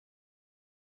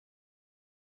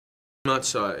Much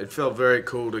so. It felt very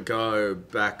cool to go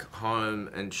back home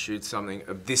and shoot something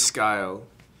of this scale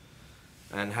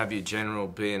and have your general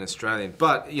be an Australian.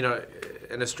 But, you know,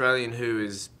 an Australian who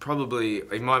is probably,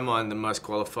 in my mind, the most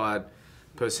qualified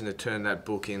person to turn that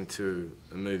book into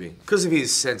a movie because of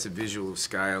his sense of visual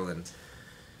scale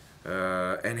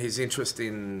and his interest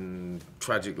in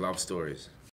tragic love stories.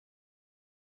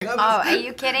 Oh, are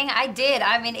you kidding? I did.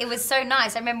 I mean, it was so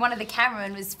nice. I remember one of the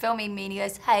cameramen was filming me and he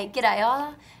goes, "Hey, g'day,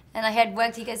 Isla." And I had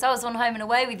worked, he goes, "I was on Home and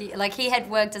Away with you." Like, he had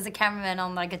worked as a cameraman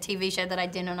on like a TV show that I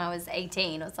did when I was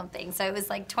 18 or something. So it was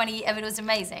like 20, I mean, it was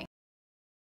amazing.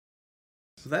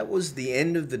 So that was the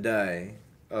end of the day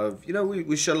of, you know,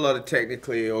 we shot a lot of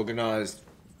technically organised,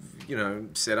 you know,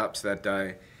 setups that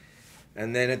day.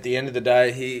 And then at the end of the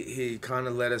day, he kind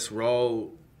of let us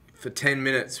roll for 10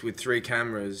 minutes with 3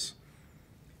 cameras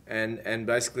and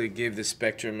basically give the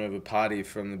spectrum of a party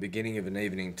from the beginning of an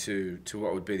evening to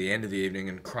what would be the end of the evening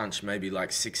and crunch maybe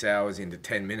like 6 hours into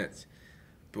 10 minutes.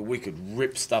 But we could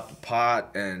rip stuff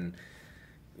apart and,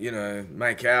 you know,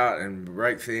 make out and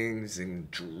break things and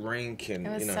drink and, It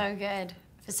was you know. so good.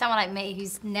 For someone like me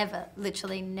who's never,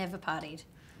 literally never partied,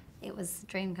 it was a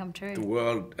dream come true. The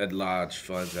world at large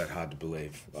finds that hard to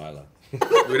believe, Isla.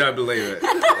 We don't believe it.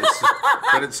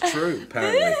 But it's true,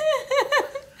 apparently.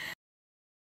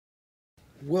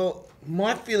 Well,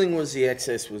 my feeling was the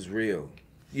excess was real.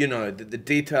 You know, the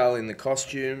detail in the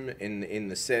costume, in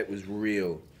the set was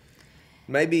real.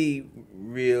 Maybe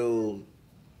real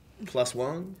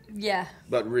 +1? Yeah.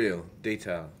 But real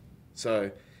detail.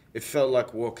 So it felt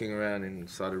like walking around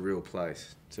inside a real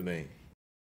place to me.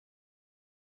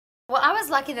 Well, I was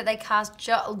lucky that they cast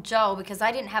Joel because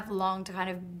I didn't have long to kind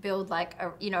of build like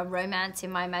a, you know, romance in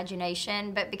my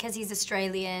imagination. But because he's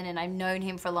Australian and I've known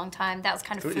him for a long time, that was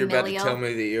kind of familial. You're about to tell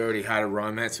me that you already had a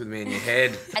romance with me in your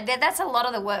head. That's a lot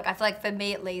of the work. I feel like for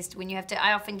me at least, when you have to,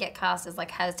 I often get cast as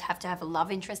like have to have a love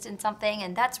interest in something,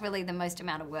 and that's really the most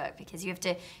amount of work because you have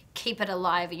to keep it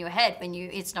alive in your head when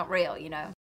it's not real, you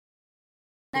know.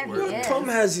 No, he is. Tom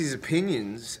has his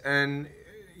opinions, and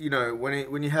you know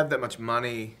when you have that much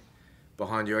money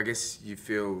behind you, I guess you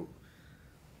feel,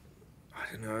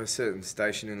 I don't know, a certain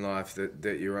station in life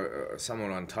that you're somewhat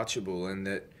untouchable and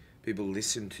that people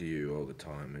listen to you all the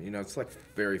time. And, you know, it's like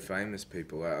very famous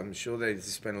people. I'm sure they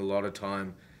spend a lot of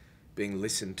time being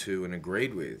listened to and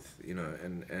agreed with, you know,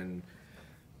 and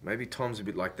maybe Tom's a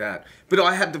bit like that. But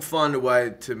I had to find a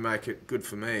way to make it good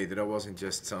for me, that I wasn't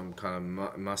just some kind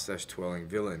of mustache-twirling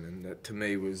villain. And that, to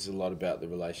me, was a lot about the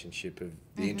relationship of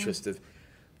the interest of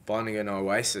finding an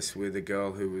oasis with a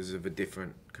girl who was of a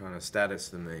different kind of status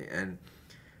than me and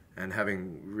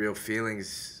having real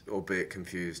feelings, albeit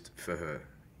confused, for her,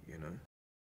 you know.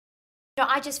 You know,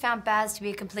 I just found Baz to be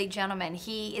a complete gentleman.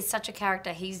 He is such a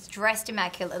character. He's dressed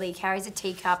immaculately, he carries a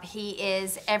teacup. He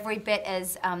is every bit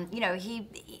as, you know,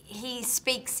 he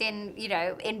speaks in, you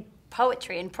know, in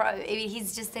poetry and prose. I mean,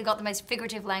 they've got the most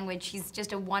figurative language. He's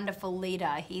just a wonderful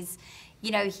leader. He's,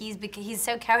 you know, he's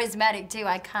so charismatic too.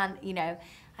 I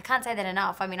can't say that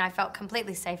enough. I mean, I felt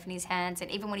completely safe in his hands,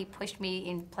 and even when he pushed me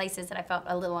in places that I felt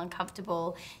a little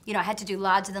uncomfortable, you know, I had to do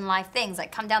larger-than-life things,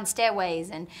 like come down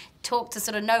stairways and talk to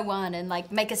sort of no one and,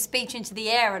 like, make a speech into the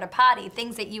air at a party,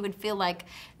 things that you would feel like,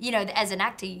 you know, as an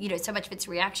actor, you know, so much of it's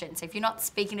reaction. So if you're not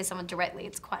speaking to someone directly,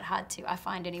 it's quite hard to, I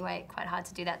find anyway, quite hard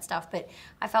to do that stuff. But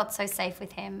I felt so safe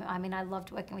with him. I mean, I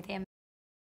loved working with him.